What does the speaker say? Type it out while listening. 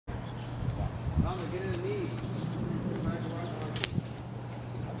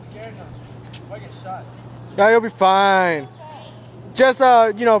Yeah, you'll be fine. Just,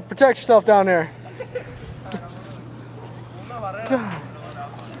 you know, protect yourself down there.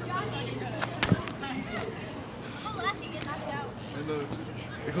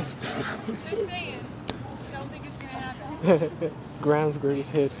 Graham's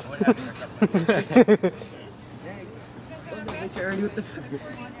greatest hits.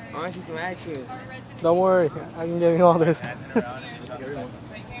 Don't worry, I can get you all this.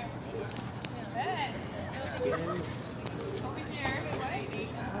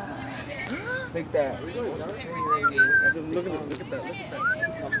 Like that. Look at that.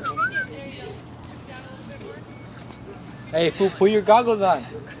 Hey, fool, put your goggles on.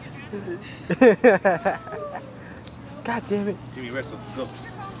 God damn it. Jimmy, wrestle. Go.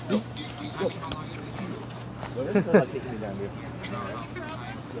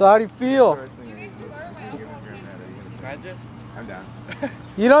 So how do you feel? I'm down.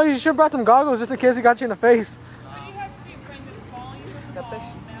 You know, you should have brought some goggles just in case he got you in the face.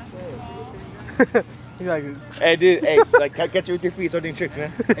 He's like, Hey, dude, hey, like, catch you with your feet, start doing tricks,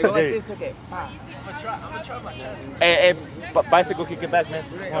 man. Hey, go like this, okay. I'm gonna try my chest. Hey, bicycle kick it back, man.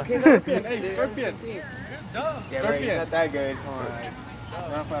 Okay, Scorpion. Hey, Scorpion. Yeah, right, he's not that good. Come on.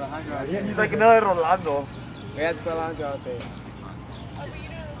 He's like another Rolando. We have to put Alonso out there.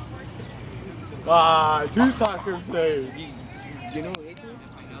 ah, 2 soccer players. You know who hates me?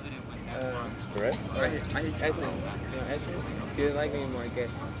 Correct? I hate Essence. You know Essence? She doesn't like me anymore. Okay.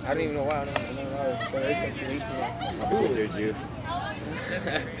 I don't even know why. I don't know. So every time she hates me. I'm cool, dude, you.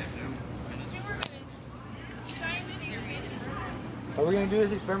 Are we gonna do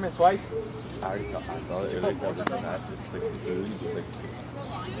this experiment twice? I saw it. Like, that was so nice. It's like food. Just like.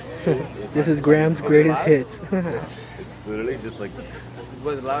 This is Graham's greatest hits. It's literally just like.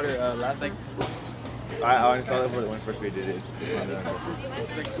 Was it louder last night? I only saw that when first we did it.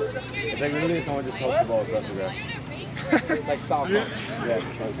 It's like literally someone just tossed the ball across the grass. Like stop. Yeah,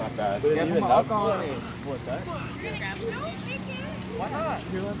 so it's not bad. Yeah, put my alcohol on it. What's that? Why not?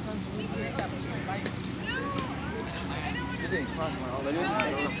 You didn't cross my all. It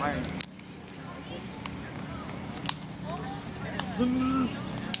was fire.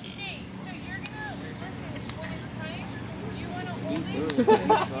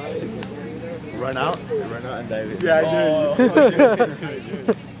 Run out and dive in. Yeah, I did.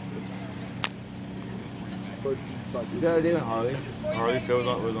 You see how they did when Harley? Phil was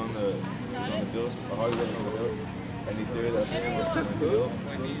on the field. Or Harley wasn't on the field. And he threw that thing on the field.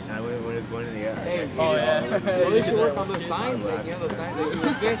 And when it was going in the air. Hey, oh yeah. Bro, you should work on those signs, like, you know, those signs that you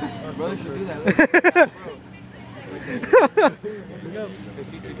respect. Bro, you should do that. It's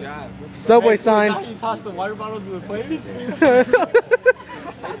future job. Subway sign. You toss the water bottle to the players?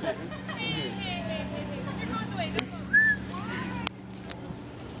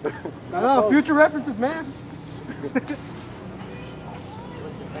 I know, future references, man.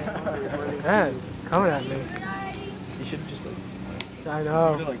 Man, coming at me. You should just like. I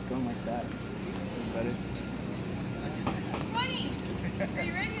know. Like going like that. Better. 20. Are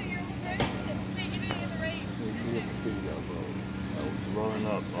you ready? You're ready? Wait, you didn't get the race. Rolling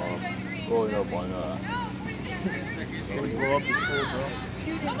up on when you go up to school,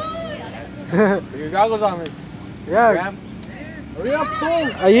 bro. Put your goggles on, miss. Yeah. Graham. Hurry up, fool.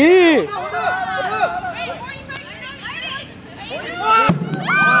 Aye.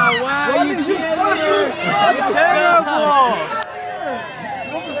 Oh, wow. You You're terrible.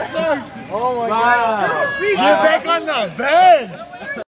 Oh, my God. Get back on the bed.